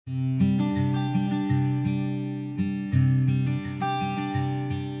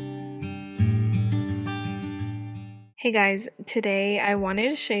Hey guys, today I wanted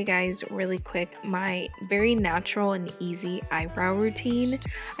to show you guys really quick my very natural and easy eyebrow routine.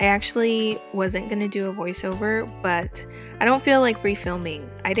 I actually wasn't going to do a voiceover, but I don't feel like refilming.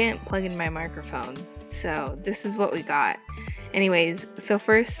 I didn't plug in my microphone, so this is what we got. Anyways, so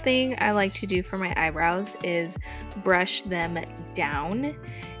first thing I like to do for my eyebrows is brush them down.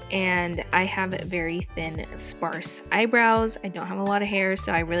 And I have very thin, sparse eyebrows. I don't have a lot of hair,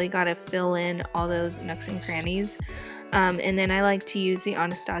 so I really gotta fill in all those nooks and crannies. And then I like to use the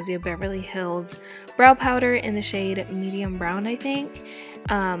Anastasia Beverly Hills brow powder in the shade medium brown, I think,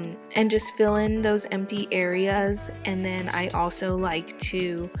 and just fill in those empty areas. And then I also like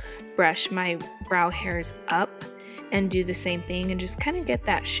to brush my brow hairs up and do the same thing and just kind of get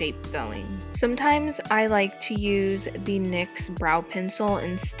that shape going. Sometimes I like to use the NYX brow pencil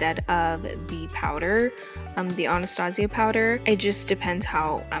instead of the powder, the Anastasia powder. It just depends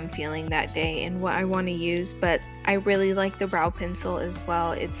how I'm feeling that day and what I want to use, but I really like the brow pencil as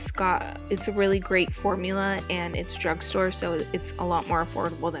well. It's a really great formula and it's drugstore, so it's a lot more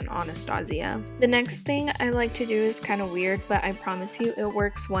affordable than Anastasia. The next thing I like to do is kind of weird, but I promise you it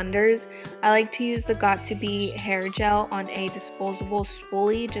works wonders. I like to use the Got2b hair gel on a disposable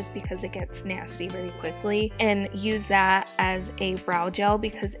spoolie just because it gets nasty very quickly, and use that as a brow gel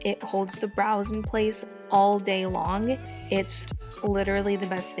because it holds the brows in place all day long. It's literally the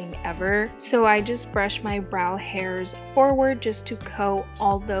best thing ever. So I just brush my brow hairs forward just to coat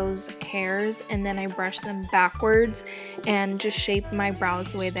all those hairs, and then I brush them backwards and just shape my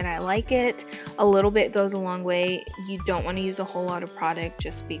brows the way that I like it. A little bit goes a long way. You don't want to use a whole lot of product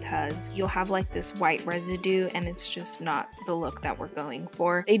just because you'll have like this white residue and it's just not the look that we're going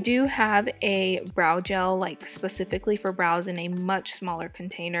for. They do have a brow gel like specifically for brows in a much smaller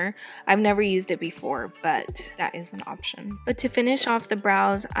container. I've never used it before, but that is an option. But to finish off the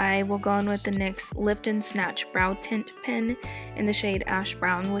brows, I will go in with the NYX Lift and Snatch Brow Tint Pen in the shade Ash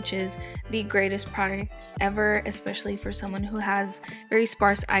Brown, which is the greatest product ever, especially for someone who has very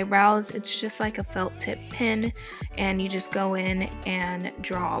sparse eyebrows. It's just like a felt tip pen, and you just go in and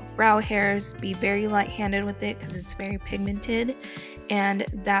draw brow hairs. Be very light-handed with it because it's very pigmented, and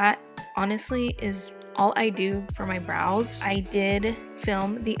that honestly is all I do for my brows. I did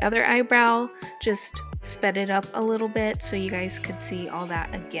film the other eyebrow, just sped it up a little bit so you guys could see all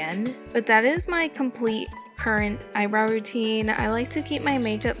that again. But that is my complete current eyebrow routine. I like to keep my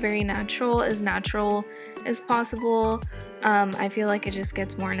makeup very natural as possible. I feel like it just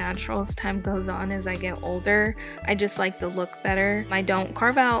gets more natural as time goes on as I get older. I just like the look better. I don't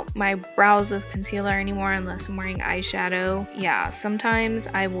carve out my brows with concealer anymore unless I'm wearing eyeshadow. Yeah, sometimes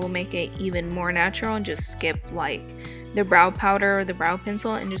I will make it even more natural and just skip like the brow powder or the brow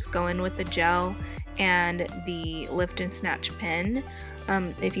pencil and just go in with the gel and the Lift and Snatch pen.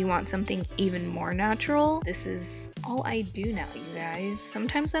 If you want something even more natural, this is all I do now, you guys.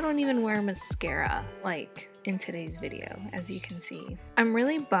 Sometimes I don't even wear mascara, like in today's video, as you can see. I'm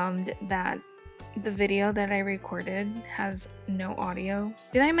really bummed that the video that I recorded has no audio.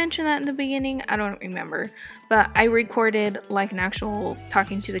 Did I mention that in the beginning? I don't remember, but I recorded like an actual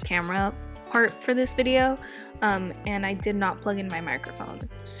talking to the camera part for this video, and I did not plug in my microphone,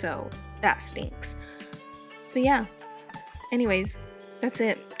 so that stinks. But yeah, anyways, that's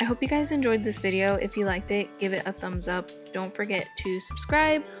it. I hope you guys enjoyed this video. If you liked it, give it a thumbs up. Don't forget to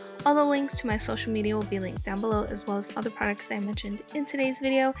subscribe. All the links to my social media will be linked down below, as well as other products that I mentioned in today's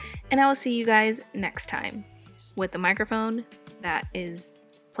video. And I will see you guys next time with the microphone that is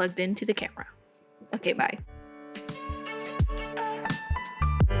plugged into the camera. Okay, bye.